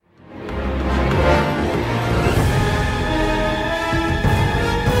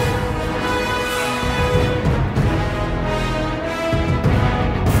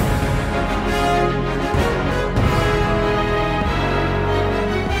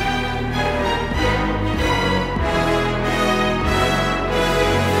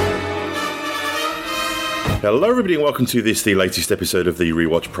Hello everybody and welcome to the latest episode of the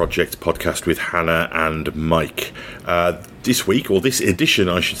Rewatch Project podcast with Hannah and Mike. This week, or this edition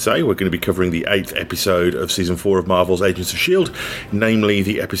I should say, we're going to be covering the 8th episode of Season 4 of Marvel's Agents of S.H.I.E.L.D., namely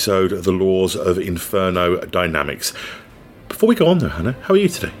the episode The Laws of Inferno Dynamics. Before we go on though, Hannah, how are you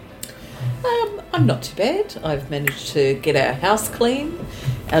today? I'm not too bad. I've managed to get our house clean.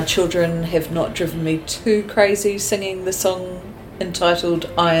 Our children have not driven me too crazy singing the song entitled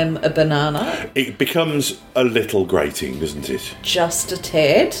I Am a Banana. It becomes a little grating, doesn't it? Just a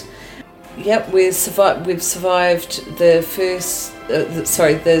tad. Yep, we've survived the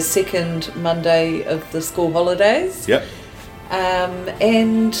the second Monday of the school holidays. Yep.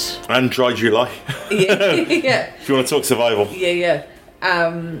 And dry July. Yeah. If you want to talk survival. Yeah.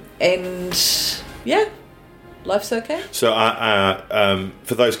 And yeah, life's okay. So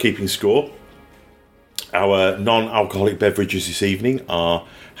for those keeping score, our non-alcoholic beverages this evening are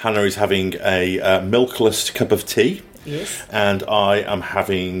Hannah is having a milkless cup of tea. Yes. And I am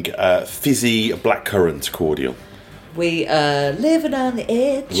having fizzy blackcurrant cordial. We are living on the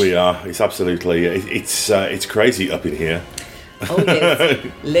edge. We are. It's absolutely. It's crazy up in here. Oh yes.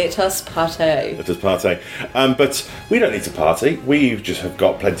 Let us partay. Let us partay. But we don't need to party. We just have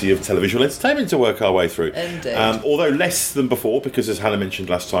got plenty of televisual entertainment to work our way through. Indeed. Although less than before, because as Hannah mentioned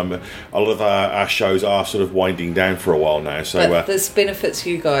last time, a lot of our shows are sort of winding down for a while now. So but this benefits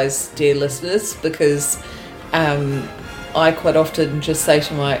you guys, dear listeners, because I quite often just say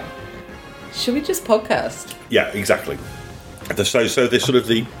to Mike, should we just podcast? Yeah, exactly. So there's sort of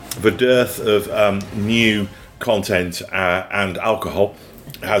the dearth of new content and alcohol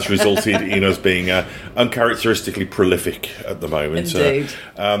has resulted in us being uncharacteristically prolific at the moment. Indeed.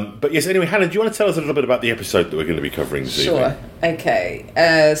 But yes, anyway, Hannah, do you want to tell us a little bit about the episode that we're going to be covering this evening? Sure.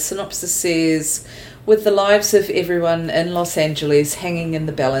 Okay. Synopsis says, with the lives of everyone in Los Angeles hanging in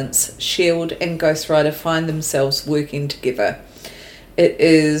the balance, S.H.I.E.L.D. and Ghost Rider find themselves working together. It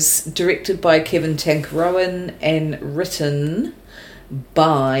is directed by Kevin Tankerowen and written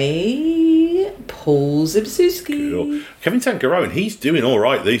by Paul Zbyszewski. Cool. Kevin Tankerowen, he's doing all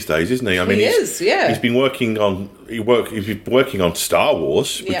right these days, isn't he? I mean, yeah. He's been working on Star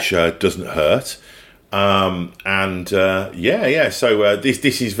Wars, which doesn't hurt. So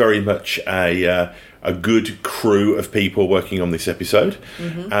this is very much a good crew of people working on this episode.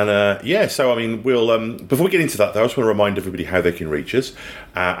 Mm-hmm. And so I mean, we'll before we get into that though, I just want to remind everybody how they can reach us,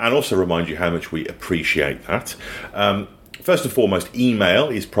 and also remind you how much we appreciate that. First and foremost, email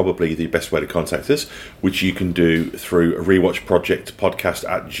is probably the best way to contact us, which you can do through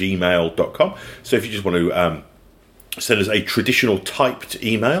rewatchprojectpodcast@gmail.com. So if you just want to send us a traditional typed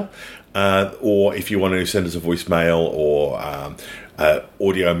email, or if you want to send us a voicemail or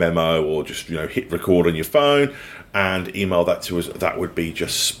audio memo, or just hit record on your phone and email that to us, that would be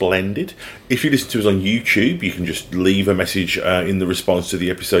just splendid. If you listen to us on YouTube, you can just leave a message in the response to the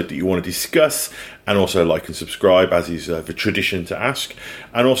episode that you want to discuss, and also like and subscribe, as is the tradition to ask.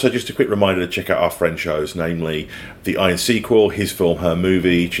 And also just a quick reminder to check out our friend shows, namely The Iron Sequel, His Film, Her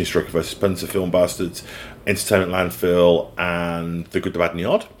Movie, Chinstraka vs. Spencer, Film Bastards, Entertainment Landfill, and The Good, the Bad and the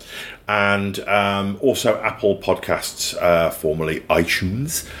Odd. And also Apple Podcasts, formerly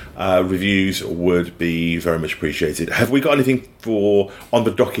iTunes, reviews would be very much appreciated. Have we got anything on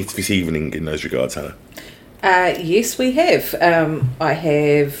the docket this evening in those regards, Hannah? Yes, we have. I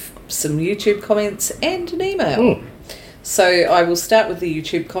have some YouTube comments and an email. Oh. So I will start with the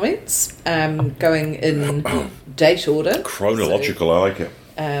YouTube comments, going in date order. Chronological, so, I like it.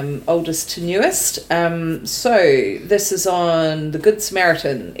 Oldest to newest. So this is on The Good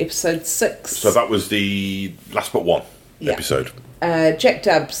Samaritan, episode 6. So that was the last but one episode. Jack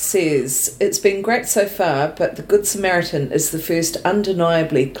Dubb says, it's been great so far, but The Good Samaritan is the first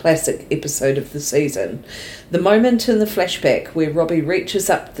undeniably classic episode of the season. The moment in the flashback where Robbie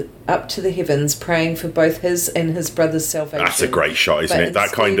reaches up to the heavens praying for both his and his brother's salvation. That's a great shot, isn't it?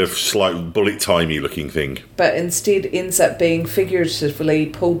 That kind of slight bullet-timey looking thing. But instead ends up being figuratively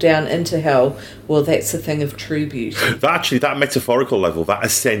pulled down into hell. Well, that's a thing of true beauty. That metaphorical level, that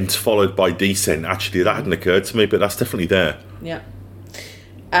ascent followed by descent, actually, that hadn't occurred to me, but that's definitely there. Yeah.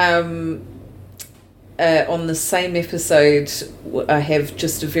 On the same episode, I have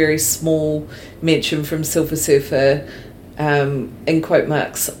just a very small mention from Silver Surfer, in quote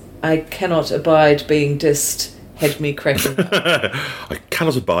marks, I cannot abide being dissed, had me cracking up. I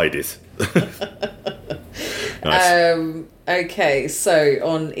cannot abide it. Nice. Okay, so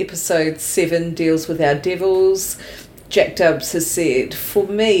on episode 7 deals with our devils. Jack Dubs has said, for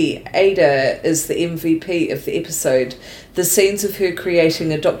me, Ada is the MVP of the episode. The scenes of her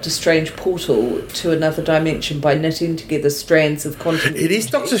creating a Doctor Strange portal to another dimension by knitting together strands of quantum It is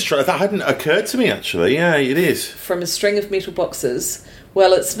Doctor Strange. That hadn't occurred to me, actually. Yeah, it is. From a string of metal boxes.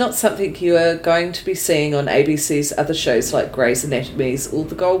 Well, it's not something you are going to be seeing on ABC's other shows like Grey's Anatomy's or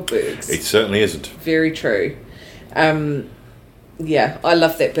The Goldbergs. It certainly isn't. Very true. Yeah, I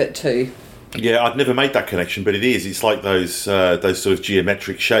love that bit too. Yeah, I'd never made that connection, but it is. It's like those sort of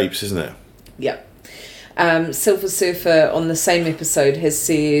geometric shapes, isn't it? Yeah. Silver Surfer on the same episode has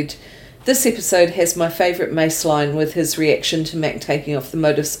said, this episode has my favourite Mace line with his reaction to Mac taking off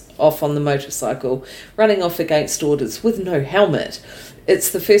on the motorcycle, running off against orders with no helmet.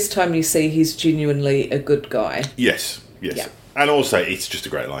 It's the first time you see he's genuinely a good guy. Yes. Yeah. And also, it's just a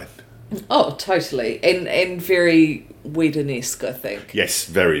great line. Oh, totally. And very Whedon-esque, I think. Yes,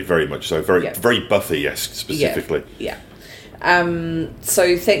 very, very much so. Very Buffy-esque, specifically. Yeah.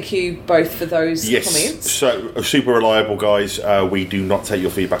 So thank you both for those comments. So super reliable, guys. We do not take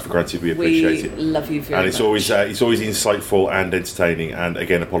your feedback for granted. We appreciate it. We love you very much. And it's always insightful and entertaining. And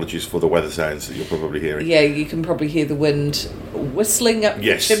again, apologies for the weather sounds that you're probably hearing. Yeah, you can probably hear the wind whistling up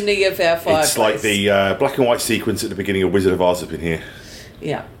the chimney of our fireplace. It's like the black and white sequence at the beginning of Wizard of Oz up in here.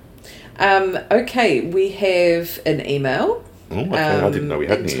 Yeah. Okay, we have an email. Oh, okay. I didn't know we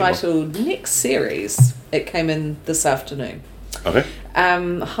had an email. Entitled Next Series. It came in this afternoon. Okay.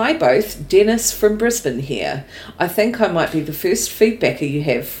 Hi both, Dennis from Brisbane here. I think I might be the first feedbacker you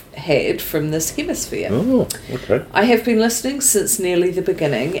have had from this hemisphere. Oh, okay. I have been listening since nearly the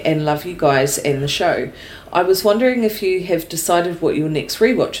beginning and love you guys and the show. I was wondering if you have decided what your next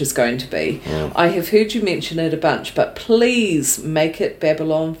rewatch is going to be. Oh. I have heard you mention it a bunch, but please make it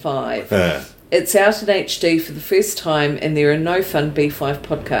Babylon 5. It's out in HD for the first time and there are no fun B5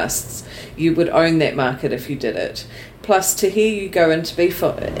 podcasts. You would own that market if you did it. Plus, to hear you go into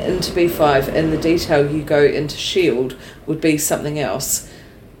B5 and the detail you go into S.H.I.E.L.D. would be something else.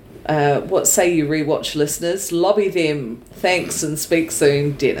 What say you rewatch listeners? Lobby them. Thanks and speak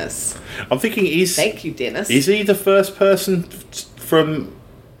soon, Dennis. I'm thinking, thank you, Dennis. Is he the first person from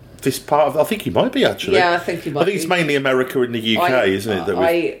this part of... I think he might be, actually. Yeah, I think he might be. it's mainly America and the UK, isn't it?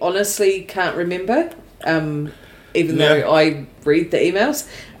 I honestly can't remember, even though I read the emails.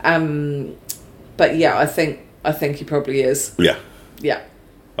 But yeah, I think he probably is. Yeah. Yeah.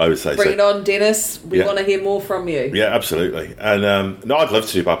 I would say Bring it on, Dennis. We want to hear more from you. Yeah, absolutely. And no, I'd love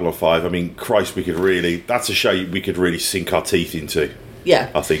to do Babylon 5. I mean, Christ, that's a show we could really sink our teeth into. Yeah.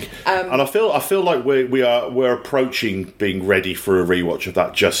 I think. And I feel like we're approaching being ready for a rewatch of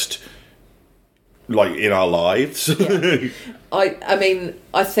that, just like in our lives. Yeah. I mean,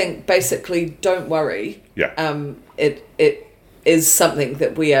 I think basically, don't worry. Yeah. It is something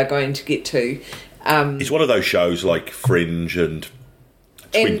that we are going to get to. It's one of those shows like Fringe and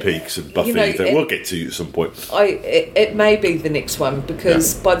Twin Peaks and Buffy that we'll get to at some point. It may be the next one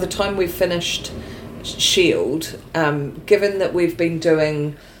because by the time we've finished S.H.I.E.L.D., given that we've been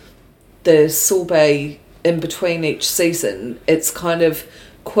doing the sorbet in between each season, it's kind of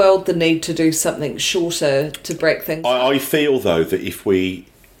quelled the need to do something shorter to break things up. I feel, though, that if we...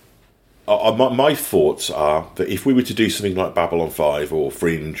 my thoughts are that if we were to do something like Babylon 5 or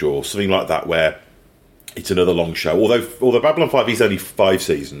Fringe or something like that where it's another long show, although Babylon 5 is only 5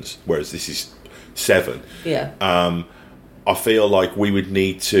 seasons, whereas this is 7. Yeah. I feel like we would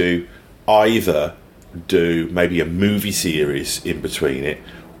need to either do maybe a movie series in between it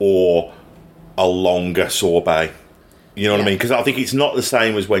or a longer sorbet. You know what I mean? Because I think it's not the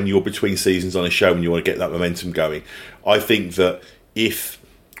same as when you're between seasons on a show and you want to get that momentum going. I think that if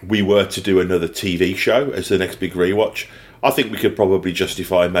we were to do another TV show as the next big rewatch, I think we could probably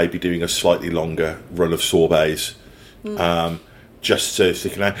justify maybe doing a slightly longer run of sorbets, just to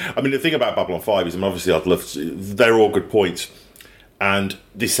stick it out. I mean, the thing about Babylon 5 is, obviously, I'd love to... They're all good points, and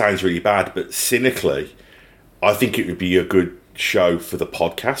this sounds really bad, but cynically, I think it would be a good show for the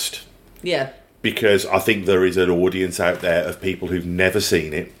podcast. Yeah. Because I think there is an audience out there of people who've never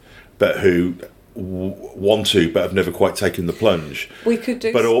seen it, but who want to, but have never quite taken the plunge. We could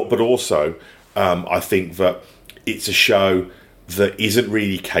do... But also, I think that it's a show that isn't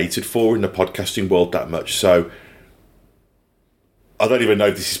really catered for in the podcasting world that much. So I don't even know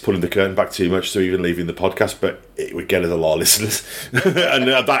if this is pulling the curtain back too much to even leaving the podcast, but it would get us a lot of listeners. And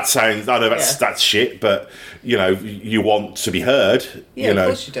that sounds... I know that's shit, but, you know, you want to be heard. Yeah, you know. Of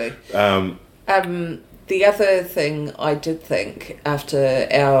course you do. The other thing I did think after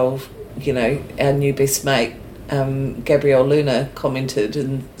our new best mate, Gabrielle Luna, commented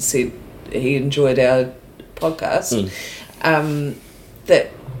and said he enjoyed our podcast, that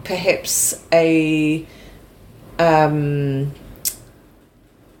perhaps a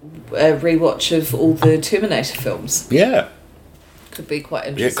a rewatch of all the Terminator films. Yeah. Could be quite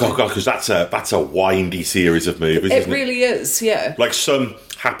interesting. Yeah, God, because that's a windy series of movies, isn't it? It really is, yeah. Like some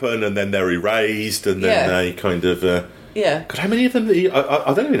happen and then they're erased and then they kind of... yeah. God, how many of them...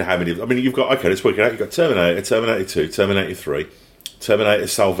 I don't even know how many of them... I mean, you've got... Okay, let's work it out. You've got Terminator, Terminator 2, Terminator 3, Terminator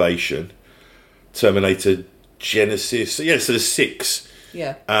Salvation, Terminator Genesis... Yeah, so there's 6.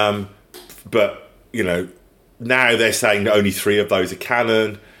 Yeah. But, you know, now they're saying that only 3 of those are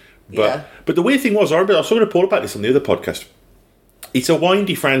canon. But the weird thing was, I remember I was talking to Paul about this on the other podcast. It's a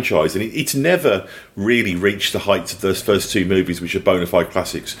windy franchise, and it's never really reached the heights of those first 2 movies, which are bona fide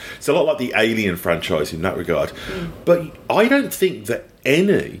classics. It's a lot like the Alien franchise in that regard. But I don't think that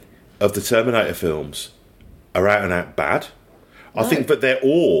any of the Terminator films are out and out bad. I think that they're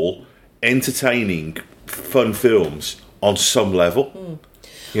all entertaining, fun films on some level.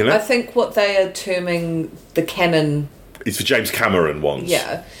 You know? I think what they are terming the canon... It's for James Cameron ones.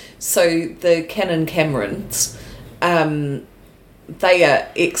 Yeah. So the Canon Camerons... they are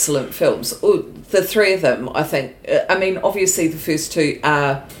excellent films. The 3 of them, I think. I mean, obviously the first 2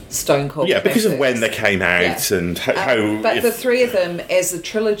 are stone cold. Yeah, because of when they came out and how. But the 3 of them as a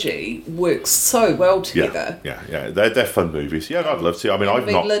trilogy works so well together. Yeah. They're fun movies. Yeah, I'd love to. I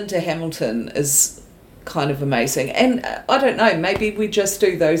mean, Linda Hamilton is kind of amazing, and I don't know. Maybe we just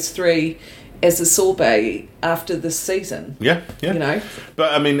do those 3 as a sorbet after this season. Yeah. You know.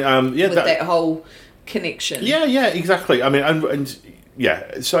 But I mean, with that whole connection. Yeah, exactly. I mean, and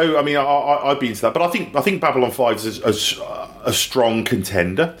yeah. So I mean, I'd be into that. But I think Babylon 5 is a strong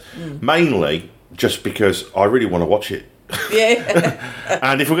contender, mainly just because I really want to watch it. Yeah.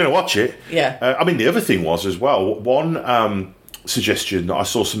 And if we're going to watch it, I mean, the other thing was as well. One suggestion that I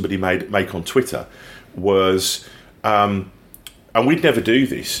saw somebody make on Twitter was, and we'd never do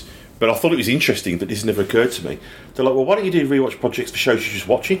this, but I thought it was interesting that this never occurred to me. They're like, well, why don't you do rewatch projects for shows you're just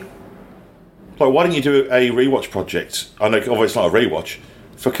watching? Like, why don't you do a rewatch project? I know, obviously, it's not a rewatch.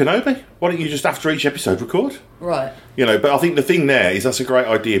 For Kenobi? Why don't you just, after each episode, record? Right. You know, but I think the thing there is that's a great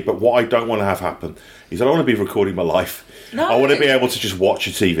idea, but what I don't want to have happen is I don't want to be recording my life. No. I want to be able to just watch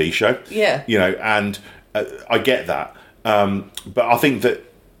a TV show. Yeah. You know, and I get that. But I think that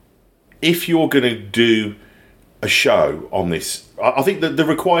if you're going to do a show on this, I think that the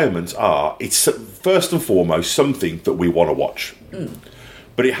requirements are, it's first and foremost something that we want to watch.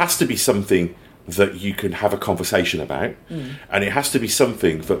 But it has to be something that you can have a conversation about, and it has to be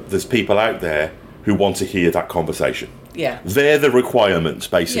something that there's people out there who want to hear that conversation. Yeah, they're the requirements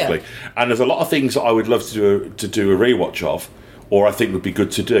basically. Yeah. And there's a lot of things that I would love to do a rewatch of, or I think would be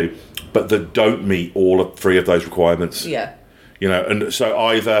good to do, but that don't meet all 3 of those requirements. Yeah, you know, and so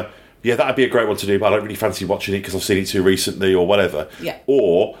either that'd be a great one to do, but I don't really fancy watching it because I've seen it too recently or whatever. Yeah,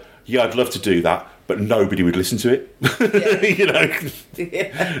 or I'd love to do that, but nobody would listen to it. Yeah. You know.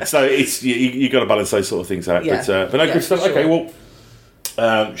 Yeah. So it's you got to balance those sort of things out. Yeah. But no, good stuff. Sure. Okay, well.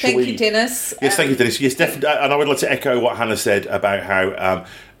 Thank you, Dennis. Yes, thank you, Dennis. Yes, definitely. And I would like to echo what Hannah said about how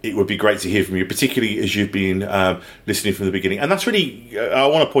it would be great to hear from you, particularly as you've been listening from the beginning. And that's really, I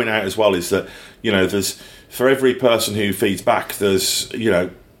want to point out as well, is that, you know, there's, for every person who feeds back, there's, you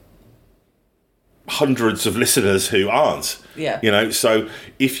know, hundreds of listeners who aren't. Yeah. You know, so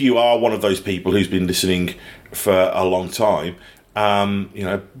if you are one of those people who's been listening for a long time, you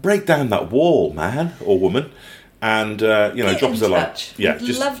know, break down that wall, man or woman. And, you know, drop us a line. Yeah,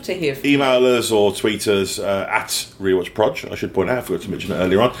 just love to hear from email us or tweet us at RewatchProj. I should point out, I forgot to mention it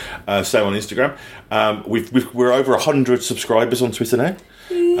earlier on. Same on Instagram. We're over 100 subscribers on Twitter now,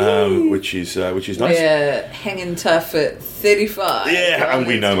 which is nice. We're hanging tough at 35. Yeah, and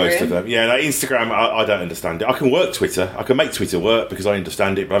we know most of them. Yeah, no, Instagram, I don't understand it. I can work Twitter. I can make Twitter work because I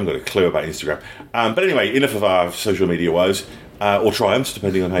understand it, but I haven't got a clue about Instagram. But anyway, enough of our social media woes, or triumphs,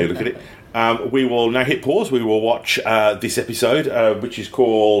 depending on how you look at it. We will now hit pause. We will watch this episode, which is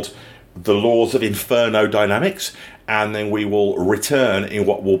called The Laws of Inferno Dynamics, and then we will return in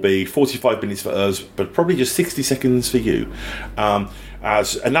what will be 45 minutes for us, but probably just 60 seconds for you.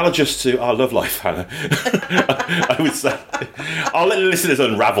 As analogous to our love life, Hannah, I would say. I'll let the listeners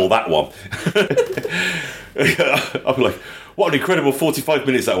unravel that one. I'll be like, what an incredible 45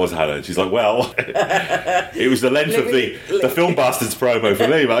 minutes that was, Hannah. And she's like, well, it was the length of the Film Bastards promo for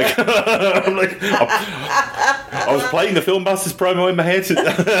me, Mike. I'm like, I was playing the Film Bastards promo in my head,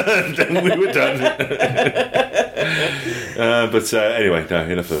 and then we were done. But anyway, no,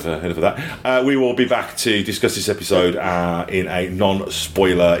 enough of that. We will be back to discuss this episode in a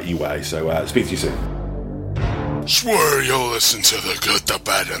non-spoiler-y way. So speak to you soon. Swear you'll listen to the good, the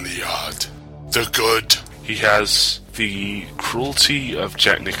bad, and the odd. The good. He has the cruelty of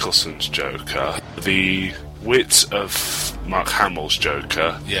Jack Nicholson's Joker, the wit of Mark Hamill's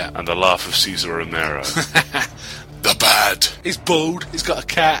Joker, Yeah. and the laugh of Cesar Romero. The bad He's bald, he's got a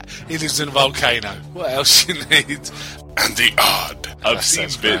cat, he lives in a volcano. What else you need? and the odd. I've That seen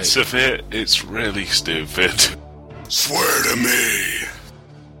sounds bits of it. It's really stupid. Swear to me.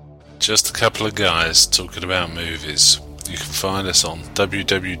 Just a couple of guys talking about movies. You can find us on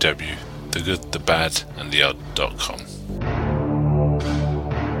www.thegoodthebadandtheodd.com.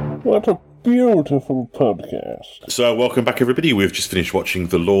 What a beautiful podcast. So, welcome back, everybody. We've just finished watching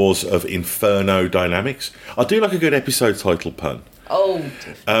The Laws of Inferno Dynamics. I do like a good episode title pun. Oh,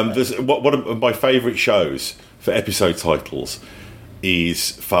 There's one of my favourite shows for episode titles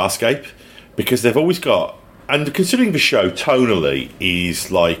is Farscape, because they've always got, and considering the show tonally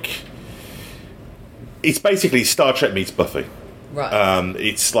is like, it's basically Star Trek meets Buffy. right.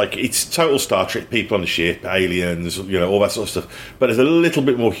 It's total Star Trek, people on the ship, aliens, all that sort of stuff. But there's a little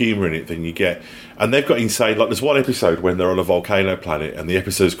bit more humour in it than you get. And they've got insane, like there's one episode when they're on a volcano planet, and the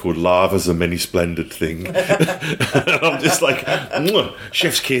episode's called "Lava's a Many Splendid Thing." And I'm just like, mwah,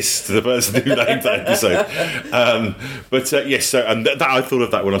 chef's kiss to the person who named that episode. Yes, so and that I thought of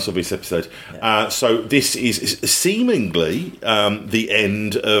that when I saw this episode. So this is seemingly the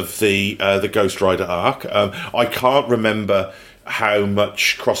end of the Ghost Rider arc. I can't remember how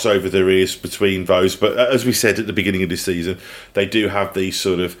much crossover there is between those, but as we said at the beginning of this season, they do have these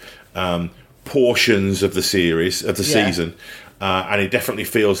sort of portions of the series of the season, and it definitely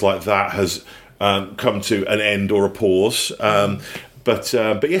feels like that has come to an end or a pause. But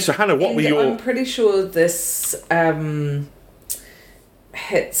yeah, so Hannah, what were your? I'm pretty sure this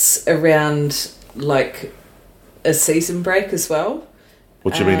hits around like a season break as well.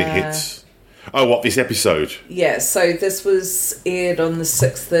 What do you mean it hits? Oh, what, this episode? Yeah, so this was aired on the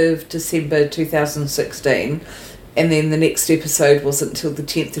 6th of December 2016, and then the next episode wasn't until the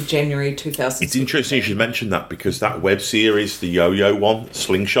 10th of January 2016. It's interesting you should mention that, because that web series, the Yo-Yo one,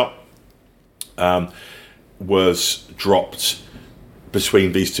 Slingshot, was dropped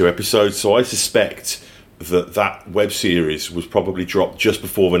between these two episodes. So I suspect that web series was probably dropped just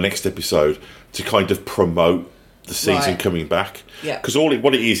before the next episode to kind of promote the season coming back. Yeah. Because what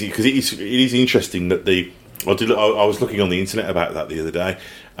it is it is interesting that I was looking on the internet about that the other day,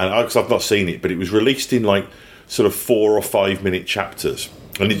 and because I've not seen it, but it was released in like sort of 4 or 5 minute chapters,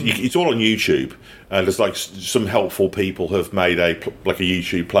 and it's all on YouTube. There's like some helpful people have made a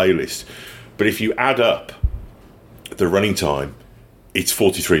YouTube playlist, but if you add up the running time, it's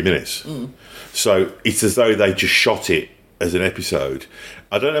 43 minutes. So it's as though they just shot it as an episode.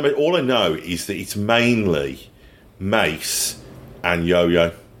 I don't know. All I know is that it's mainly Mace and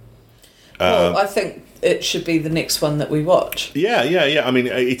Yo-Yo. Well, I think it should be the next one that we watch. Yeah. I mean,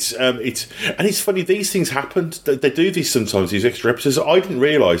 it's funny. These things happen. They do these sometimes. These extra episodes. I didn't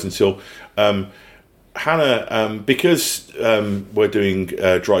realise until Hannah, because we're doing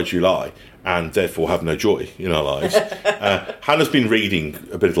Dry July and therefore have no joy in our lives. Hannah's been reading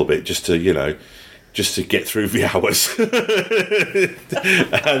a little bit just to get through the hours.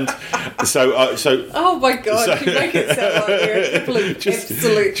 And so Oh my god, you make it sound like we're a couple of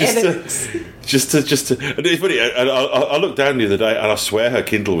absolute addicts. Just to and it's funny, and I looked down the other day and I swear her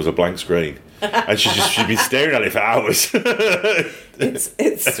Kindle was a blank screen. And she'd been staring at it for hours.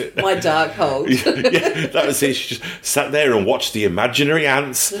 It's my dark hole. Yeah, that was it. She just sat there and watched the imaginary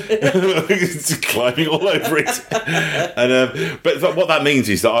ants climbing all over it. And but what that means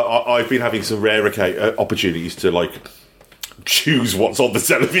is that I've been having some rare opportunities to like choose what's on the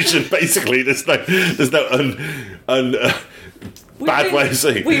television. Basically, there's no bad way of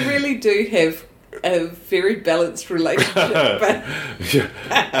saying. We really do have a very balanced relationship.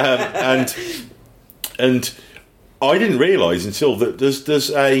 And I didn't realise until that there's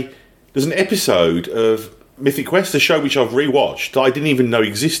an episode of Mythic Quest, a show which I've rewatched, that I didn't even know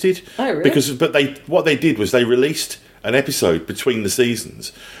existed. Oh, really? But what they did was they released an episode between the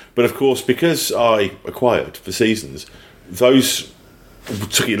seasons. But of course, because I acquired the seasons, those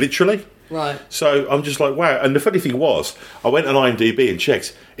took it literally. Right. So I'm just like, wow. And the funny thing was, I went on IMDb and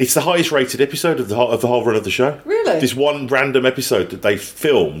checked. It's the highest rated episode of the whole run of the show. Really? This one random episode that they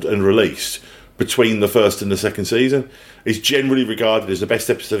filmed and released between the first and the second season is generally regarded as the best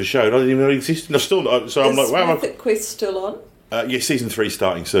episode of the show. And I didn't even know it existed. So I'm like, wow. Is Mythic Quest still on? Yeah, season 3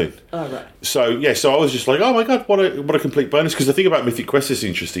 starting soon. Oh, right. So I was just like, oh my god, what a complete bonus. Because the thing about Mythic Quest is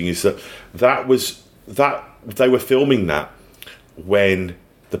interesting is that they were filming that when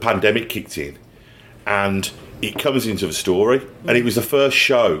the pandemic kicked in, and it comes into the story, and it was the first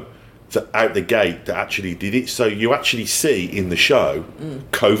show that out the gate that actually did it. So you actually see in the show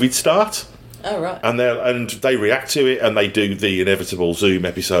COVID start. Oh, right. And they react to it, and they do the inevitable Zoom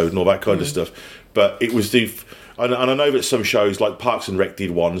episode and all that kind of stuff. But it was and I know that some shows like Parks and Rec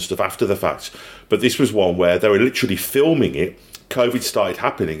did one and stuff after the fact, but this was one where they were literally filming it. COVID started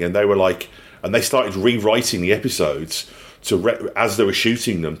happening, and they started rewriting the episodes as they were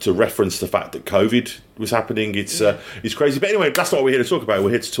shooting them to reference the fact that COVID was happening. It's crazy. But anyway, that's not what we're here to talk about. We're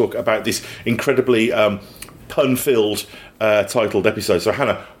here to talk about this incredibly pun-filled titled episode. So,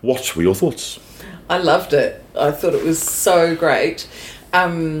 Hannah, what were your thoughts? I loved it. I thought it was so great.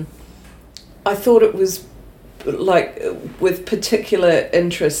 I thought it was, like, with particular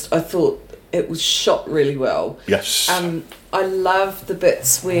interest, I thought it was shot really well. Yes. I love the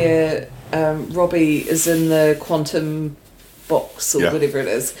bits where Robbie is in the quantum box or whatever it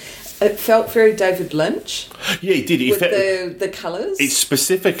is. It felt very David Lynch. Yeah, it did. With the colours. It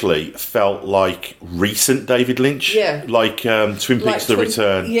specifically felt like recent David Lynch. Yeah. Like Twin Peaks The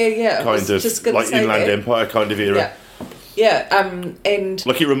Return. Yeah. Kind of like Inland Empire kind of era. Yeah. And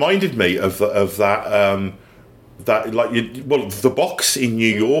like it reminded me of that the box in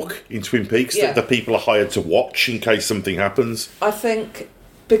New York in Twin Peaks that the people are hired to watch in case something happens. I think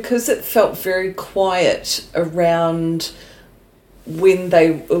because it felt very quiet around when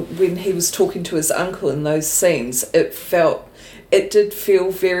he was talking to his uncle in those scenes, it did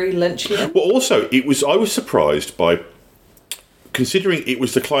feel very Lynchian. Well, also I was surprised by, considering it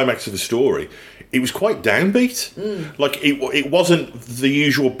was the climax of the story, it was quite downbeat. Like it wasn't the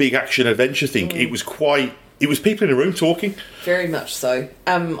usual big action adventure thing. It was people in a room talking. Very much so.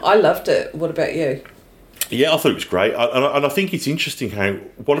 I loved it. What about you? Yeah, I thought it was great. And I think it's interesting how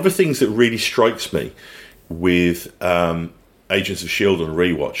one of the things that really strikes me with Agents of S.H.I.E.L.D. on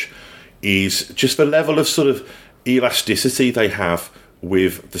rewatch is just the level of sort of elasticity they have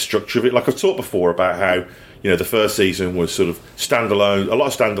with the structure of it. Like I've talked before about how, the first season was sort of standalone, a lot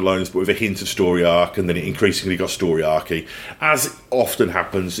of standalones, but with a hint of story arc, and then it increasingly got story arcy. As often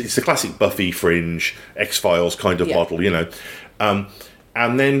happens, it's the classic Buffy, Fringe, X-Files kind of model,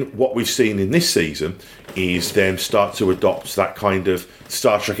 and then what we've seen in this season is them start to adopt that kind of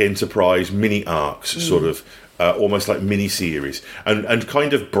Star Trek Enterprise mini arcs, sort of almost like mini series, and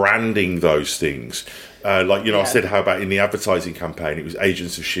kind of branding those things. I said, how about in the advertising campaign, it was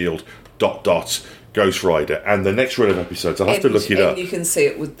Agents of S.H.I.E.L.D. ... Ghost Rider, and the next run of episodes, I'll have to look it up. And you can see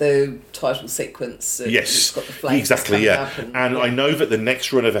it with the title sequence. Yes, it's got the flames exactly, yeah. And yeah. I know that the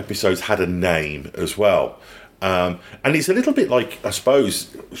next run of episodes had a name as well. And it's a little bit like, I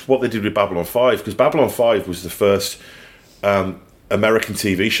suppose, what they did with Babylon 5, because Babylon 5 was the first American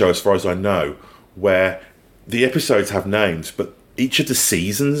TV show, as far as I know, where the episodes have names, but each of the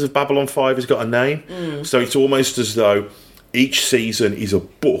seasons of Babylon 5 has got a name. So it's almost as though each season is a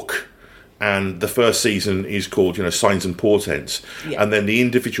book, and the first season is called, Signs and Portents, and then the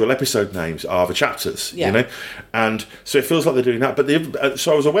individual episode names are the chapters, and so it feels like they're doing that. But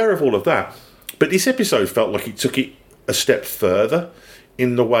so I was aware of all of that, but this episode felt like it took it a step further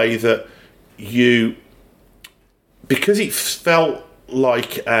in the way that because it felt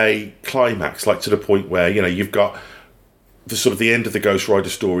like a climax, like to the point where you've got the sort of the end of the Ghost Rider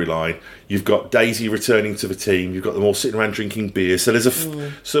storyline. You've got Daisy returning to the team. You've got them all sitting around drinking beer. So there's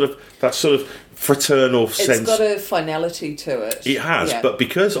a sort of fraternal sense. It's got a finality to it. It has, but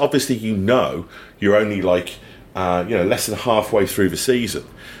because obviously you're only like less than halfway through the season,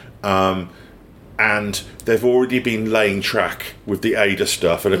 and they've already been laying track with the Ada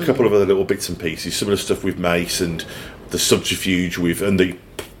stuff and a couple of other little bits and pieces. Some of the stuff with Mace and the subterfuge and the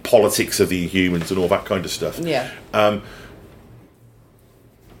politics of the Inhumans and all that kind of stuff. Yeah.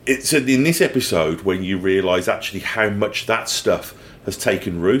 It's in this episode when you realise actually how much that stuff has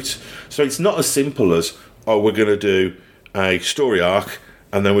taken root. So it's not as simple as, we're going to do a story arc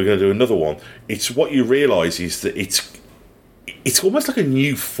and then we're going to do another one. It's what you realise is that it's almost like a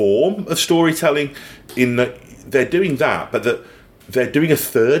new form of storytelling, in that they're doing that, but that they're doing a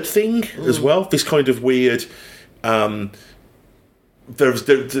third thing as well. This kind of weird... it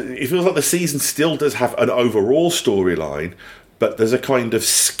feels like the season still does have an overall storyline, but there's a kind of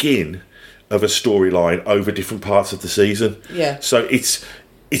skin of a storyline over different parts of the season. Yeah. So it's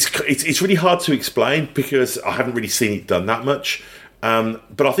really hard to explain because I haven't really seen it done that much.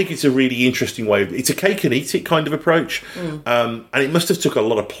 But I think it's a really interesting way. It's a cake and eat it kind of approach, and it must have took a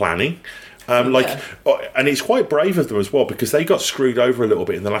lot of planning. And it's quite brave of them as well, because they got screwed over a little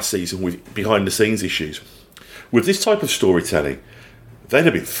bit in the last season with behind the scenes issues. With this type of storytelling, they'd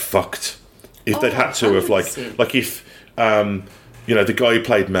have been fucked if they'd had to have if the guy who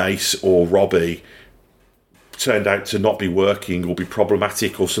played Mace or Robbie turned out to not be working or be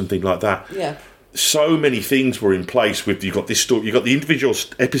problematic or something like that. Yeah. so many things were in place. With you've got this story, you've got the individual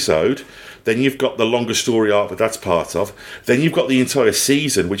episode, then you've got the longer story arc that that's part of, then you've got the entire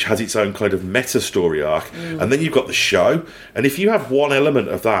season which has its own kind of meta story arc, and then you've got the show. And if you have one element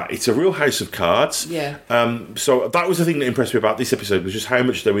of that, it's a real house of cards. Yeah. So that was the thing that impressed me about this episode, was just how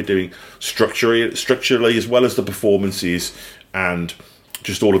much they were doing structurally, as well as the performances and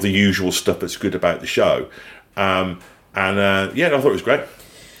just all of the usual stuff that's good about the show. I thought it was great.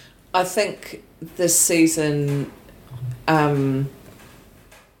 I think this season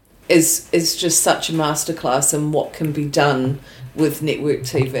is just such a masterclass in what can be done with network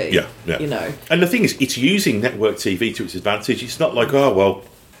TV. Yeah. You know. And the thing is, it's using network TV to its advantage. It's not like, we'll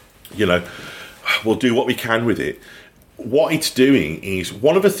do what we can with it. What it's doing is,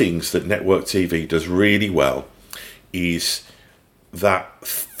 one of the things that network TV does really well is that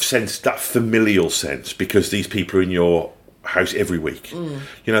sense, that familial sense, because these people are in your house every week.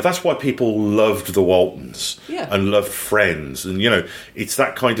 That's why people loved the Waltons and loved Friends, and it's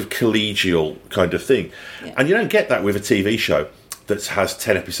that kind of collegial kind of thing. And you don't get that with a TV show that has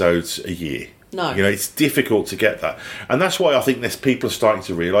 10 episodes a year. No. It's difficult to get that. And that's why I think there's people are starting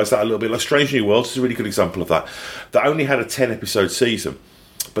to realise that a little bit. Like Strange New Worlds is a really good example of that. That only had a 10 episode season,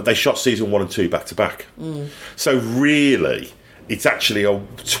 but they shot season 1 and 2 back to back. So really, it's actually a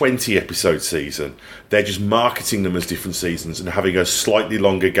 20 episode season. They're just marketing them as different seasons and having a slightly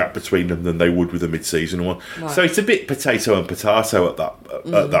longer gap between them than they would with a mid-season one. Right. So it's a bit potato and potato at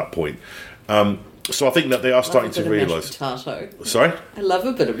that point. So I think that they are starting to realise. Sorry? I love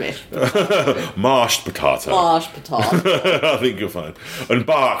a bit of mashed potato. Mashed potato. Mashed potato. I think you're fine. And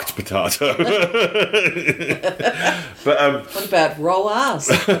barked potato. But what about roll ass?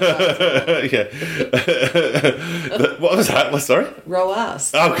 Yeah. What was that? What, sorry? Roll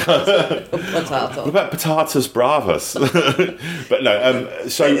ass. Oh, God. Potato. What about patatas bravas? But no.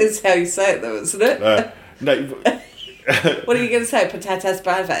 So that is how you say it, though, isn't it? No. What are you going to say? Patatas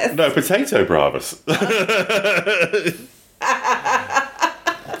bravas? No, potato bravas.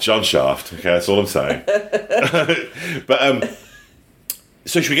 John Shaft. Okay, that's all I'm saying. But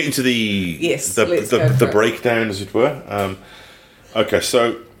so should we get into the breakdown, as it were? Okay,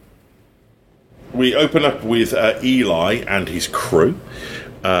 so we open up with Eli and his crew.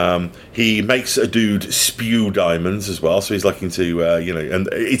 He makes a dude spew diamonds as well, so he's looking to, and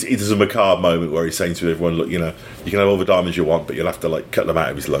it is a macabre moment where he's saying to everyone, look, you can have all the diamonds you want, but you'll have to, cut them out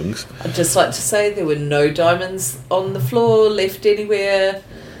of his lungs. I'd just like to say there were no diamonds on the floor, left anywhere.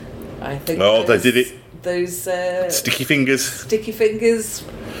 I think they did it. Those sticky fingers. Sticky fingers.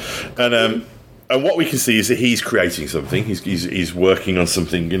 And what we can see is that he's creating something. He's working on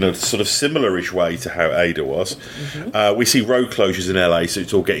something in a sort of similar-ish way to how Ada was. We see road closures in LA, so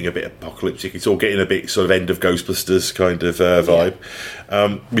it's all getting a bit apocalyptic. It's all getting a bit sort of end of Ghostbusters kind of vibe.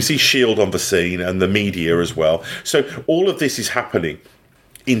 Yeah. We see S.H.I.E.L.D. on the scene and the media as well. So all of this is happening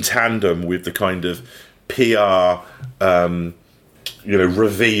in tandem with the kind of PR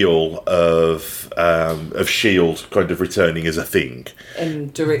reveal of S.H.I.E.L.D. kind of returning as a thing.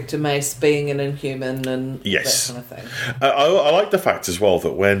 And Director Mace being an Inhuman and yes. that kind of thing. I like the fact as well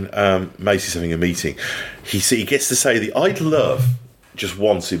that when Mace is having a meeting, he gets to say I'd love just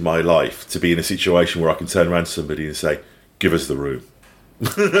once in my life to be in a situation where I can turn around to somebody and say, give us the room.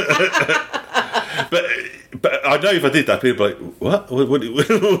 But I know if I did that, people would be like, what? What do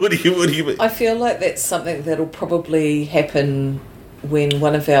you mean? I feel like that's something that'll probably happen when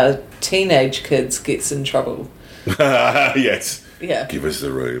one of our teenage kids gets in trouble. Yes. Yeah. Give us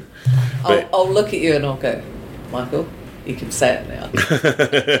the room. I'll look at you and I'll go, Michael, you can say it now.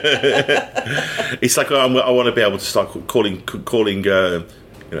 It's like I want to be able to start calling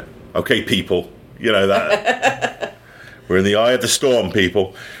okay, people, that. We're in the eye of the storm,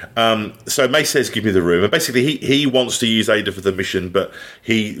 people. So Mace says, give me the room. And basically he wants to use Ada for the mission, but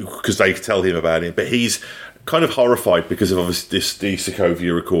because they tell him about it, but he's kind of horrified because of obviously the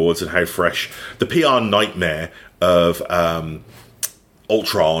Sokovia Accords and how fresh the PR nightmare of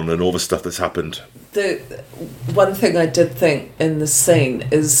Ultron and all the stuff that's happened. The one thing I did think in the scene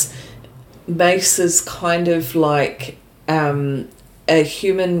is Mace is kind of like a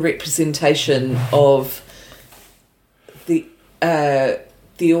human representation of the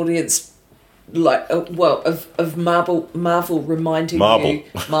audience, like of Marvel reminding you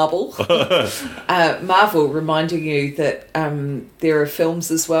Marvel reminding you that there are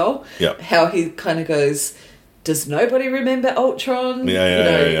films as well. Yeah. How he kind of goes, does nobody remember Ultron?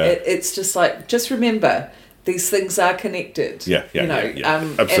 Yeah. It's just like, just remember these things are connected. Yeah.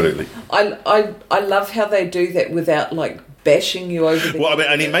 Absolutely. I love how they do that without bashing you over the head.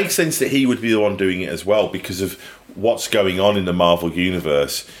 And it makes sense that he would be the one doing it as well because of what's going on in the Marvel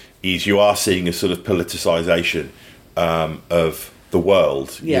universe is you are seeing a sort of politicisation of the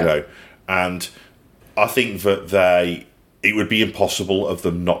world, you know, and I think that it would be impossible of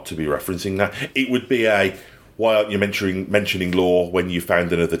them not to be referencing that. It would be why aren't you mentioning law when you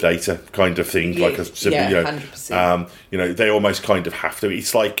found another data kind of thing, like a simple, 100%. You know, they almost kind of have to.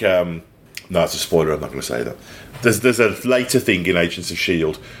 It's like no, it's a spoiler. I'm not going to say that. There's a later thing in Agents of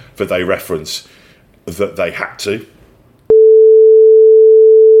S.H.I.E.L.D. that they reference that they had to.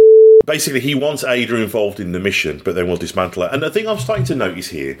 Basically, he wants Ada involved in the mission, but then we'll dismantle her. And the thing I'm starting to notice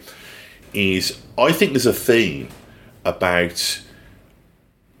here is I think there's a theme about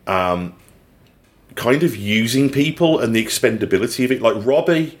kind of using people and the expendability of it. Like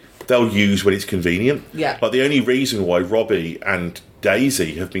Robbie, they'll use when it's convenient. Yeah. Like the only reason why Robbie and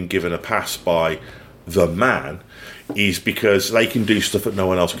Daisy have been given a pass by the man is because they can do stuff that no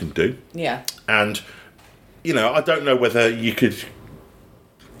one else can do. Yeah. And, you know, I don't know whether you could...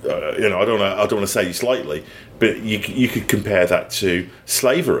 you know, I don't want to say this lightly, but you could compare that to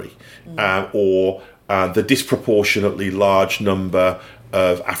slavery, or the disproportionately large number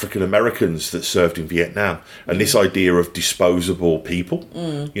of African Americans that served in Vietnam, and this idea of disposable people,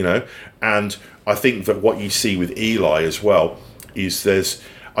 you know. And I think that what you see with Eli as well is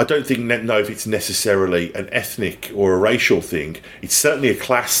I don't know if it's necessarily an ethnic or a racial thing. It's certainly a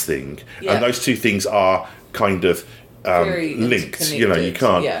class thing, and those two things are kind of linked, you know, you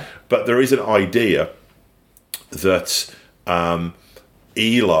can't. Yeah. But there is an idea that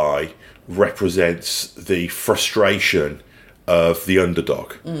Eli represents the frustration of the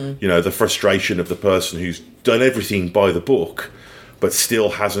underdog. You know, the frustration of the person who's done everything by the book, but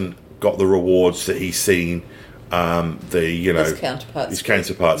still hasn't got the rewards that he's seen. His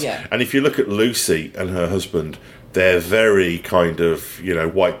counterparts. Yeah. And if you look at Lucy and her husband, they're very kind of, you know,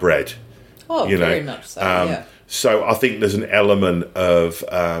 white bread. Oh, you know? Very much so. Yeah. So I think there's an element of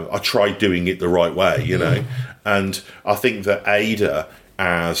I tried doing it the right way, you know, and I think that Ada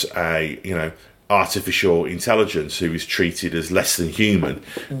as a, you know, artificial intelligence who is treated as less than human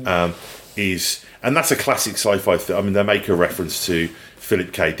is, and that's a classic sci-fi thing. I mean, they make a reference to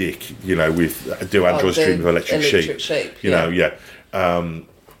Philip K. Dick, you know, with Do Androids Dream of Electric Sheep? You know, yeah.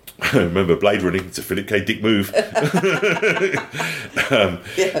 Remember Blade Running? It's a Philip K. Dick move.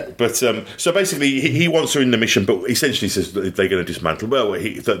 But so basically, he wants her in the mission, but essentially says that they're going to dismantle. Well,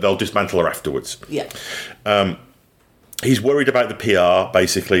 they'll dismantle her afterwards. Yeah. He's worried about the PR,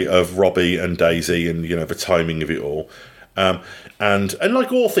 basically, of Robbie and Daisy, and you know the timing of it all. And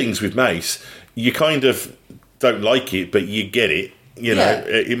like all things with Mace, you kind of don't like it, but you get it. You know,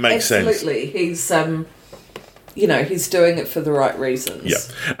 it makes sense. Absolutely, he's you know, he's doing it for the right reasons. Yeah.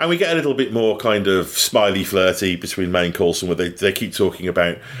 And we get a little bit more kind of smiley flirty between May and Coulson, where they keep talking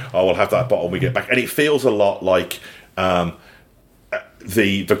about, oh, we'll have that bottle when we get back. And it feels a lot like the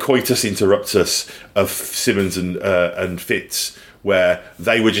coitus interruptus of Simmons and Fitz, where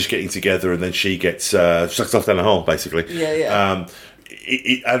they were just getting together and then she gets sucked off down the hole, basically. Yeah.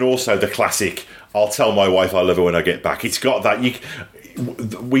 And also the classic, I'll tell my wife I love her when I get back. It's got that...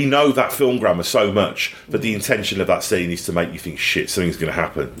 We know that film grammar so much that the intention of that scene is to make you think, shit, something's going to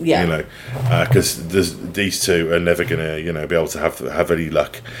happen. Yeah. You know, because these two are never going to, you know, be able to have any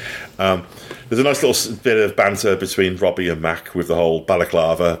luck. There's a nice little bit of banter between Robbie and Mac with the whole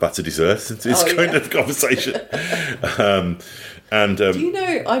balaclava back to dessert. It's kind of conversation. Do you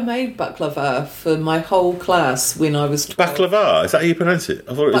know I made baklava for my whole class when I was 12? Baklava? Is that how you pronounce it?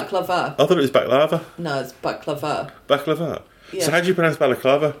 I thought it was baklava. I thought it was baklava. No, it's baklava. Baklava. Yeah. So how do you pronounce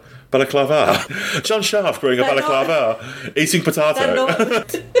balaclava? Balaclava. John Shaft growing a balaclava, eating potato.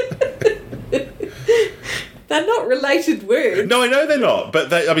 They're not related words. No, I know they're not, but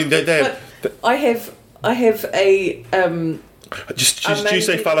they're. I have a. Just do you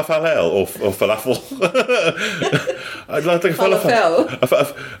say falafel or falafel? I'd like a falafel.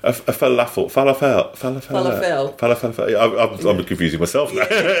 A falafel. I'm confusing myself now.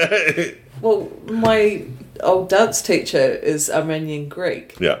 Yeah. Well, my old dance teacher is Armenian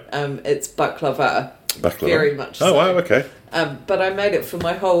Greek. Yeah. It's baklava. Baklava. Very much so. Oh, wow, okay. But I made it for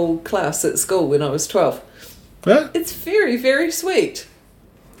my whole class at school when I was 12. Yeah. It's very, very sweet.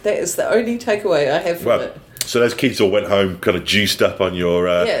 That is the only takeaway I have from it. So those kids all went home kind of juiced up on your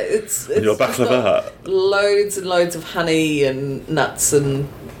it's your baklava. Loads and loads of honey and nuts and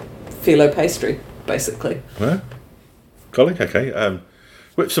phyllo pastry, basically. Well, golly, okay.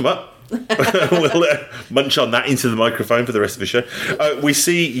 Whip some up. We'll munch on that into the microphone for the rest of the show. We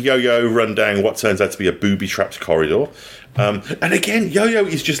see Yo-Yo run down what turns out to be a booby-trapped corridor. And again, Yo-Yo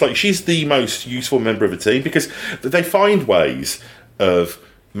is just like, she's the most useful member of the team because they find ways of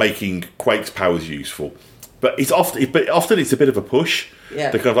making Quake's powers useful. But often it's a bit of a push.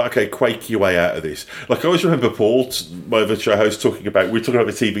 Yeah. They're kind of like, okay, quake your way out of this. Like, I always remember Paul, my other show host, we were talking about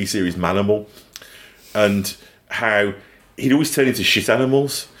the TV series Manimal, and how he'd always turn into shit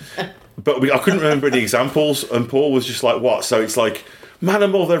animals. But I couldn't remember any examples, and Paul was just like, what? So it's like,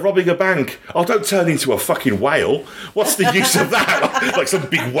 Manimal, they're robbing a bank. Oh, don't turn into a fucking whale. What's the use of that? Like some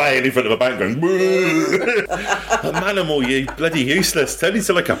big whale in front of a bank going, Manimal, you bloody useless. Turn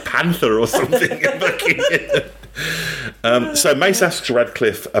into like a panther or something. So Mace asks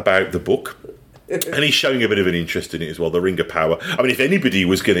Radcliffe about the book. And he's showing a bit of an interest in it as well, the Ring of Power. I mean, if anybody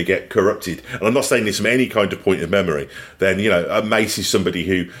was going to get corrupted, and I'm not saying this from any kind of point of memory, then, Mace is somebody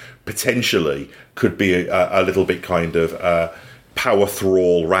who potentially could be a little bit kind of power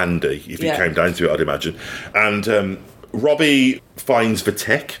thrall Randy, if it came down to it, I'd imagine. And Robbie finds the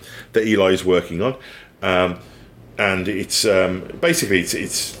tech that Eli's working on. And it's basically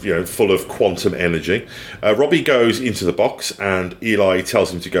it's full of quantum energy. Robbie goes into the box, and Eli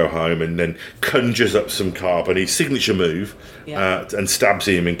tells him to go home, and then conjures up some carbon, his signature move, and stabs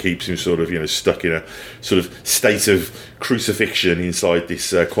him and keeps him sort of stuck in a sort of state of crucifixion inside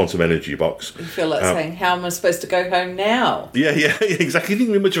this quantum energy box. You feel like saying, "How am I supposed to go home now?" Yeah, exactly.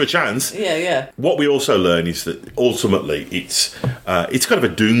 Didn't have much of a chance. Yeah. What we also learn is that ultimately it's kind of a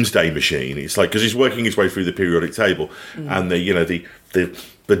doomsday machine. It's like, because he's working his way through the periodic table, and the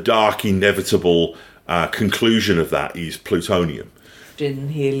dark inevitable conclusion of that is plutonium. Hydrogen,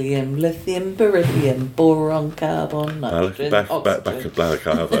 helium, lithium, beryllium, boron, carbon, nitrogen, Back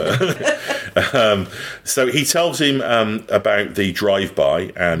so he tells him about the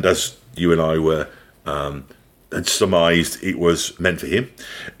drive-by, and as you and I were had surmised, it was meant for him.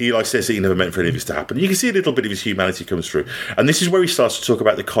 Eli says that he never meant for any of this to happen. You can see a little bit of his humanity comes through, and this is where he starts to talk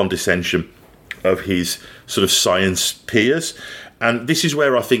about the condescension of his sort of science peers. And this is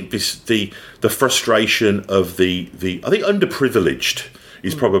where I think the frustration of the I think underprivileged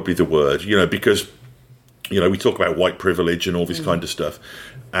is probably the word, because we talk about white privilege and all this kind of stuff,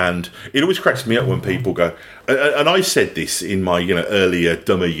 and it always cracks me up when people go, and I said this in my earlier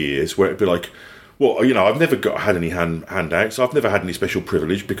dumber years, where it'd be like, well, I've never had any handouts, I've never had any special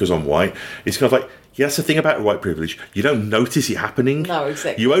privilege because I'm white. It's kind of like, yeah, that's the thing about white privilege. You don't notice it happening. No,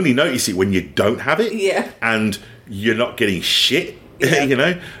 exactly. You only notice it when you don't have it. Yeah. And you're not getting shit.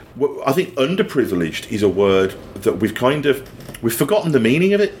 Yeah. I think underprivileged is a word that we've forgotten the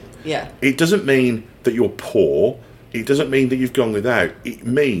meaning of it. Yeah. It doesn't mean that you're poor. It doesn't mean that you've gone without. It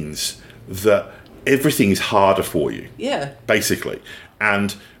means that everything is harder for you. Yeah. Basically.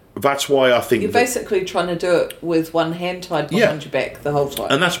 And that's why I think you're basically trying to do it with one hand tied behind your back the whole time.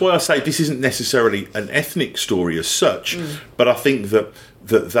 And that's why I say this isn't necessarily an ethnic story as such, but I think that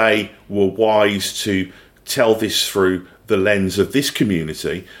they were wise to tell this through the lens of this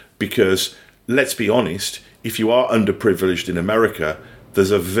community, because let's be honest, if you are underprivileged in America,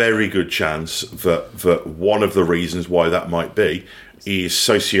 there's a very good chance that one of the reasons why that might be is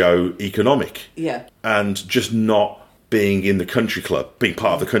socio-economic. Yeah. And just not being in the country club, being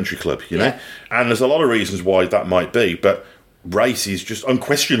part of the country club, know? And there's a lot of reasons why that might be, but race is just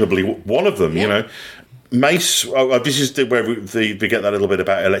unquestionably one of them, Mace, this is where we get that little bit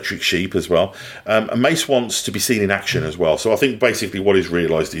about Electric Sheep as well. Mace wants to be seen in action as well. So I think basically what he's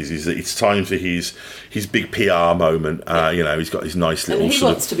realised is that it's time for his big PR moment. He's got his nice little... And he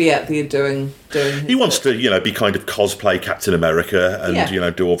wants to be out there doing he wants to, be kind of cosplay Captain America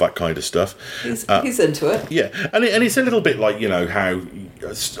and, do all that kind of stuff. He's into it. Yeah, and it's a little bit like, how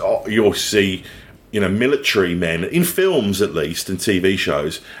you'll see... military men in films, at least, and TV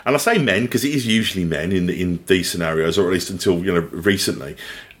shows. And I say men because it is usually men in these scenarios, or at least until recently.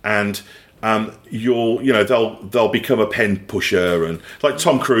 And they'll become a pen pusher, and like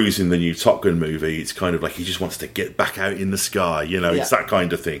Tom Cruise in the new Top Gun movie, it's kind of like he just wants to get back out in the sky. It's that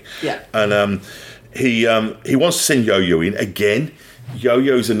kind of thing. Yeah. And he wants to send Yo-Yo in again.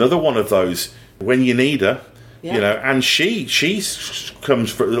 Yo-Yo's another one of those when you need her. Yeah. And she's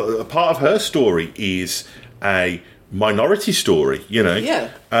comes from a part of her story is a minority story, Yeah.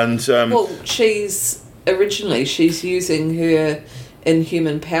 And she's using her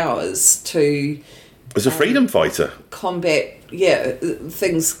inhuman powers to as a freedom fighter combat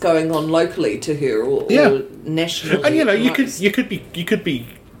things going on locally to her or nationally. And you could be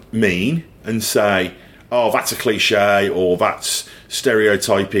mean and say, oh, that's a cliche, or that's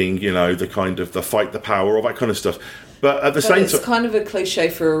stereotyping, the kind of the fight the power, all that kind of stuff. But at the same time, it's kind of a cliche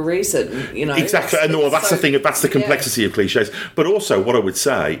for a reason, Exactly, and that's the thing. That's the complexity of cliches. But also, what I would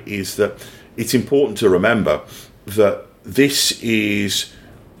say is that it's important to remember that this is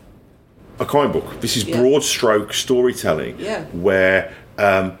a comic book. This is broad stroke storytelling, where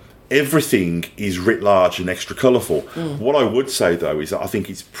everything is writ large and extra colourful. What I would say, though, is that I think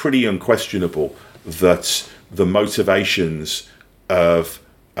it's pretty unquestionable that the motivations of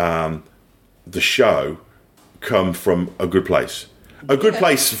the show come from a good place. A good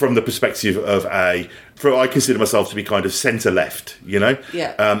place from the perspective of I consider myself to be kind of centre-left, you know?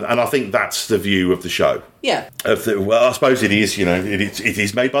 Yeah. And I think that's the view of the show. Yeah. Well, I suppose it is, you know, it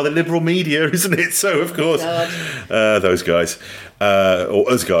is made by the liberal media, isn't it? So, of course, those guys,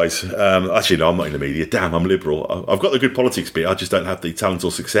 or us guys. Actually, no, I'm not in the media. Damn, I'm liberal. I've got the good politics bit. I just don't have the talent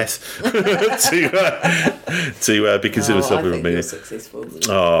or success to be considered I think media. you're successful.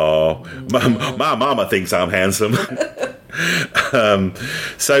 Oh, my mama thinks I'm handsome.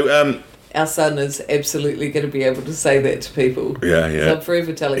 Our son is absolutely going to be able to say that to people. Yeah. So I'm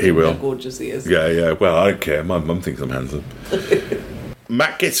forever telling him how gorgeous he is. Yeah. Well, I don't care. My mum thinks I'm handsome.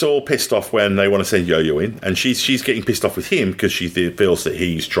 Matt gets all pissed off when they want to send Yo-Yo in, and she's getting pissed off with him because she feels that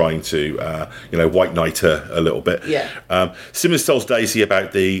he's trying to, white knight her a little bit. Yeah. Simmons tells Daisy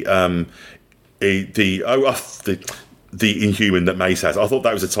about the Inhuman that Mace has. I thought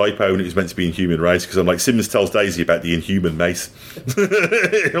that was a typo and it was meant to be Inhuman race, because I'm like, Simmons tells Daisy about the Inhuman Mace.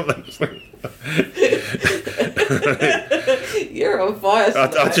 You're on fire.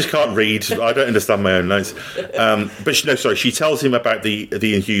 I just can't read. I don't understand my own notes. But she tells him about the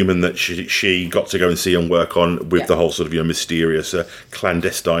Inhuman that she got to go and see and work on with the whole sort of mysterious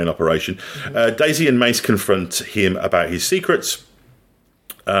clandestine operation. Daisy and Mace confront him about his secrets.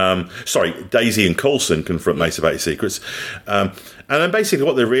 Daisy and Coulson confront Mace about his secrets. And then basically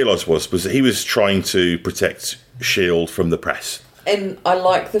what they realised was that he was trying to protect S.H.I.E.L.D. from the press. And I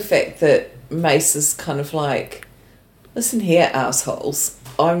like the fact that Mace is kind of like, listen here, assholes.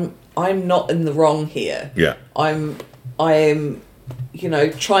 I'm not in the wrong here. Yeah. I am,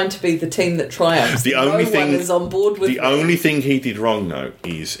 trying to be the team that triumphs. No one is on board with me. The only thing he did wrong, though,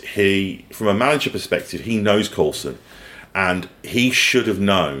 is he, from a manager perspective, he knows Coulson. And he should have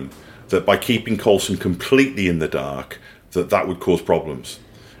known that by keeping Coulson completely in the dark, that would cause problems.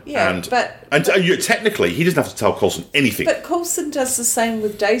 Yeah, but technically, he doesn't have to tell Coulson anything. But Coulson does the same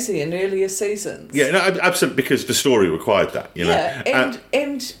with Daisy in earlier seasons. Yeah, no, absolutely, because the story required that. Yeah, and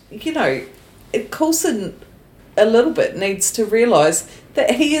Coulson a little bit needs to realise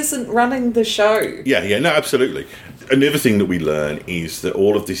that he isn't running the show. Yeah, no, absolutely. Another thing that we learn is that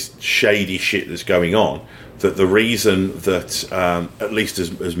all of this shady shit that's going on, that the reason that, at least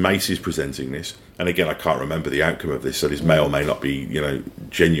as Mace is presenting this, and again, I can't remember the outcome of this, so this may or may not be,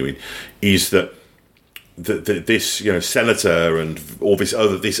 genuine, is that this, senator and all this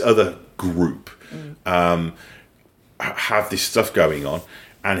other group have this stuff going on,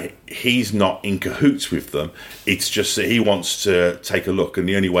 and he's not in cahoots with them. It's just that he wants to take a look, and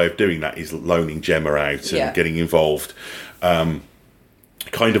the only way of doing that is loaning Gemma out and getting involved.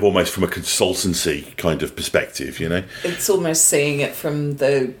 Kind of almost from a consultancy kind of perspective, It's almost seeing it from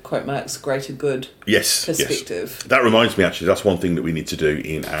the, quote marks, greater good perspective. Yes. That reminds me, actually, that's one thing that we need to do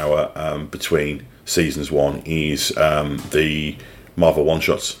in our, between seasons one, is the Marvel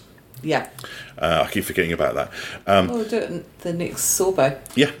one-shots. Yeah. I keep forgetting about that. We'll do it in the next Sorbo.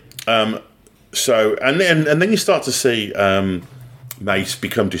 Yeah. So, and then you start to see... Mace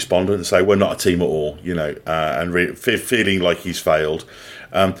become despondent and say, we're not a team at all, and feeling like he's failed.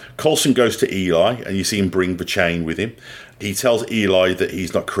 Coulson goes to Eli, and you see him bring the chain with him. He tells Eli that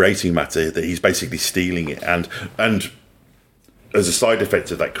he's not creating matter, that he's basically stealing it, and as a side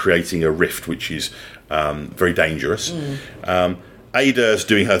effect of that, creating a rift, which is very dangerous. Ada's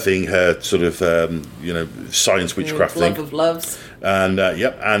doing her thing, her sort of, science witchcraft thing. Love of loves.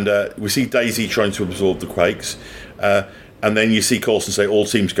 And, we see Daisy trying to absorb the quakes. And then you see Coulson say, all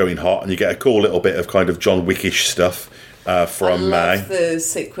teams going hot, and you get a cool little bit of kind of John Wickish stuff from I love the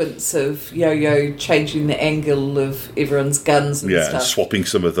sequence of Yo-Yo changing the angle of everyone's guns and stuff. Yeah, swapping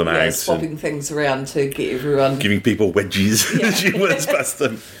some of them out. Swapping things around to get everyone... Giving people wedges as she runs past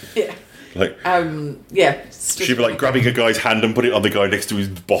them. Yeah. Like, she'd be like grabbing a guy's hand and put it on the guy next to his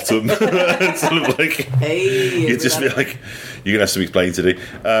bottom. Sort of like, hey, you'd just be like, you're going to have some explaining to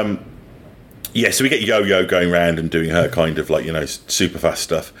do. So we get Yo-Yo going around and doing her kind of like, super fast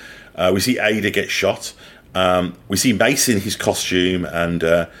stuff. We see Ada get shot. We see Mace in his costume, and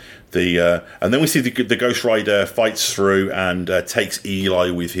and then we see the Ghost Rider fights through and takes Eli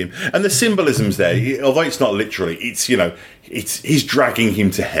with him. And the symbolism's there, although it's not literally. It's he's dragging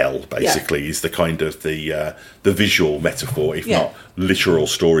him to hell. Basically, is the kind of the visual metaphor, if not literal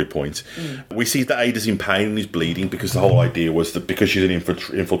story point. We see that Ada's in pain and is bleeding, because the whole idea was that because she's an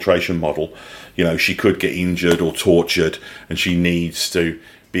infiltration model, she could get injured or tortured, and she needs to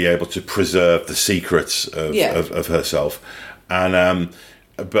be able to preserve the secrets of herself. And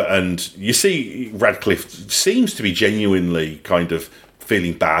and you see Radcliffe seems to be genuinely kind of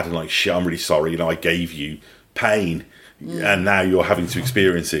feeling bad and like, shit, I'm really sorry, I gave you pain. And now you're having to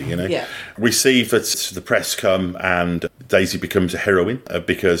experience it, Yeah. We see that the press come and Daisy becomes a heroine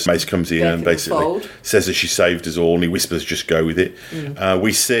because Mace comes in and basically says that she saved us all, and he whispers, just go with it.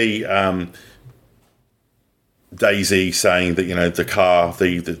 We see Daisy saying that, the car,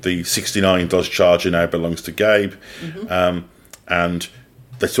 the 69 Dodge Charger now belongs to Gabe. And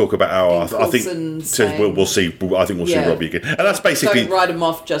they talk about how I think we'll see. I think we'll see Robbie again, and that's basically don't write him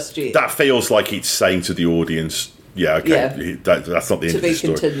off just yet. That feels like it's saying to the audience, yeah, okay, Yeah. That's not the end of the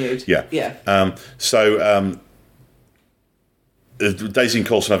story. To be continued. Yeah. So Daisy and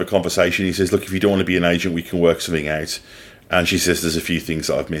Coulson have a conversation. He says, "Look, if you don't want to be an agent, we can work something out." And she says, "There's a few things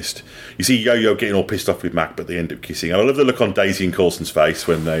that I've missed." You see Yo-Yo getting all pissed off with Mac, but they end up kissing. And I love the look on Daisy and Coulson's face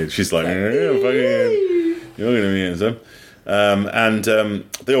when she's like, "You're going to be in some." And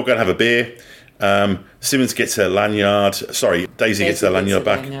they all go and have a beer. Simmons gets her lanyard. Sorry, Daisy gets her lanyard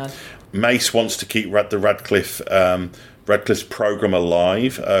back. Mace wants to keep the Radcliffe's program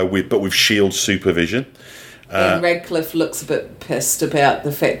alive, but with S.H.I.E.L.D. supervision. And Radcliffe looks a bit pissed about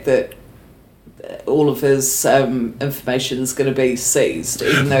the fact that all of his information is going to be seized,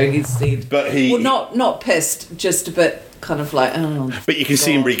 even though he's said... But he... Well, not pissed, just a bit kind of like, oh... But you can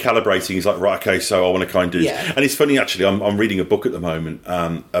see him recalibrating. He's like, right, okay, so I want to kind of... Yeah. And it's funny, actually, I'm reading a book at the moment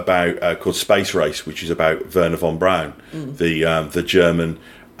about called Space Race, which is about Werner von Braun, the German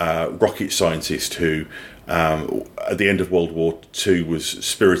rocket scientist who, at the end of World War II, was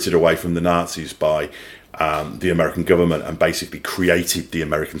spirited away from the Nazis by... the American government, and basically created the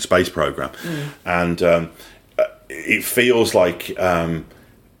American space program. And it feels like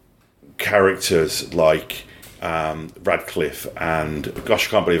characters like Radcliffe and, gosh,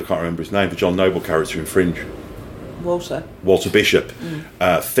 I can't remember his name, the John Noble character in Fringe, Walter Bishop,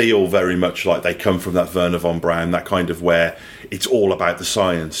 feel very much like they come from that Werner von Braun, that kind of where it's all about the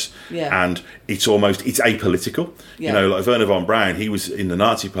science, and it's apolitical. Like Werner von Braun, he was in the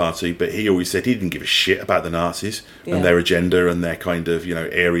Nazi party, but he always said he didn't give a shit about the Nazis and their agenda and their kind of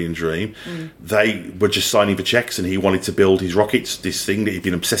Aryan dream. They were just signing for checks, and he wanted to build his rockets, this thing that he'd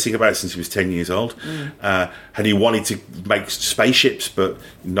been obsessing about since he was 10 years old, and he wanted to make spaceships, but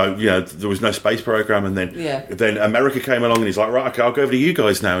no, there was no space program. And then America came along, and he's like, right, okay, I'll go over to you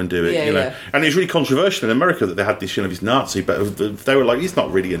guys now and do it. And it was really controversial in America that they had this, this Nazi, but they were like, he's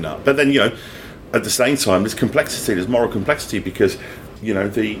not really a nut. But then, at the same time, there's moral complexity, because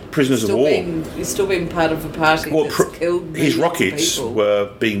the prisoners of war. He's still being part of a party that's killed his rockets people.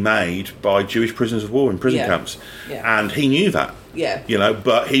 were being made by Jewish prisoners of war in prison camps, and he knew that.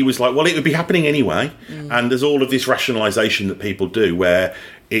 But he was like, well, it would be happening anyway. And there's all of this rationalisation that people do, where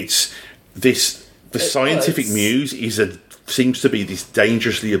it's this. The scientific muse seems to be this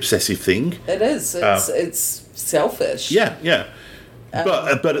dangerously obsessive thing. It is. It's selfish. Yeah.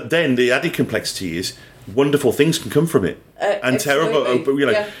 But then the added complexity is wonderful things can come from it, and terrible.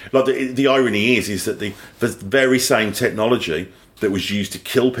 Like the irony is that the very same technology that was used to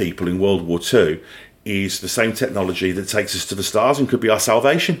kill people in World War II is the same technology that takes us to the stars and could be our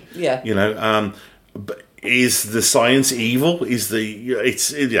salvation. But is the science evil? It's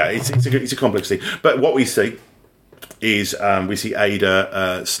a complex thing. But what we see is we see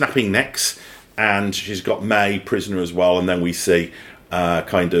Ada snapping necks, and she's got May prisoner as well, and then we see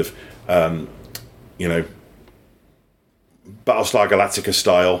Battlestar Galactica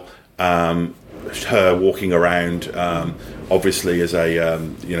style, her walking around, obviously as a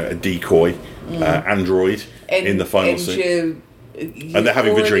decoy android in the final scene. And they're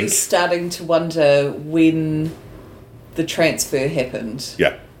having a drink. Starting to wonder when the transfer happened.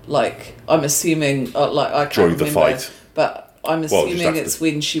 Yeah. Like, I'm assuming, I can't during the remember, fight. But I'm assuming it's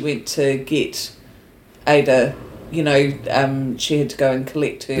when she went to get Ada. She had to go and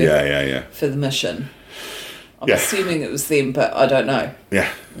collect her for the mission. I'm assuming it was them, but I don't know.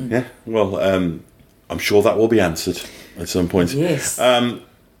 Yeah. Well, I'm sure that will be answered at some point. Yes.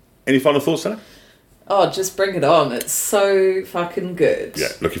 Any final thoughts, Sarah? Oh, just bring it on. It's so fucking good. Yeah,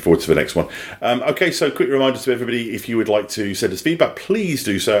 looking forward to the next one. Okay, so quick reminder to everybody, if you would like to send us feedback, please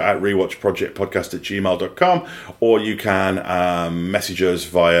do so at rewatchprojectpodcast@gmail.com, or you can message us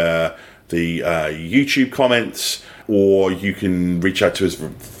via the YouTube comments, or you can reach out to us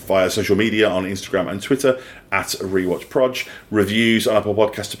via social media on Instagram and Twitter at rewatchproj. Reviews on Apple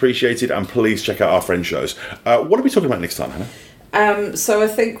Podcasts appreciated, and please check out our friend shows. What are we talking about next time, Hannah? So I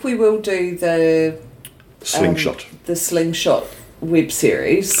think we will do the Slingshot. The Slingshot web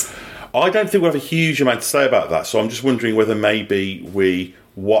series. I don't think we have a huge amount to say about that, so I'm just wondering whether maybe we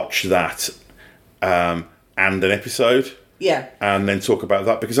watch that and an episode. Yeah. And then talk about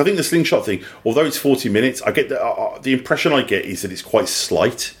that, because I think the slingshot thing, although it's 40 minutes, I get the impression I get is that it's quite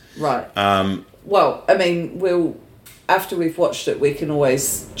slight. Right. Well, I mean, after we've watched it, we can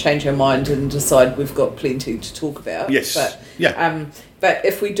always change our mind and decide we've got plenty to talk about. Yes. But, yeah. But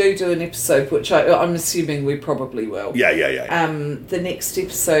if we do an episode, which I'm assuming we probably will. Yeah. The next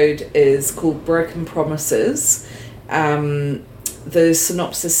episode is called Broken Promises. The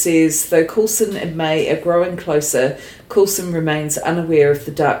synopsis says, though Coulson and May are growing closer, Coulson remains unaware of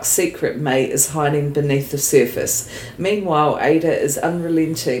the dark secret May is hiding beneath the surface. Meanwhile, Ada is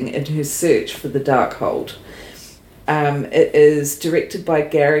unrelenting in her search for the Darkhold. It is directed by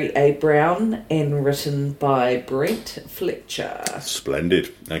Gary A. Brown and written by Brent Fletcher.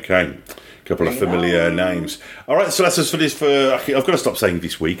 Splendid. Okay. Couple of familiar names. All right, so that's us for this. I've got to stop saying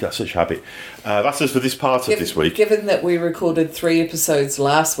this week. That's such a habit. That's us for this part of this week. Given that we recorded 3 episodes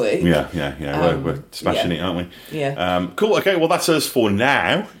last week. Yeah. We're smashing it, aren't we? Yeah. Cool. Okay, well, that's us for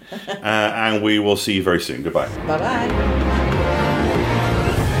now. And we will see you very soon. Goodbye. Bye-bye.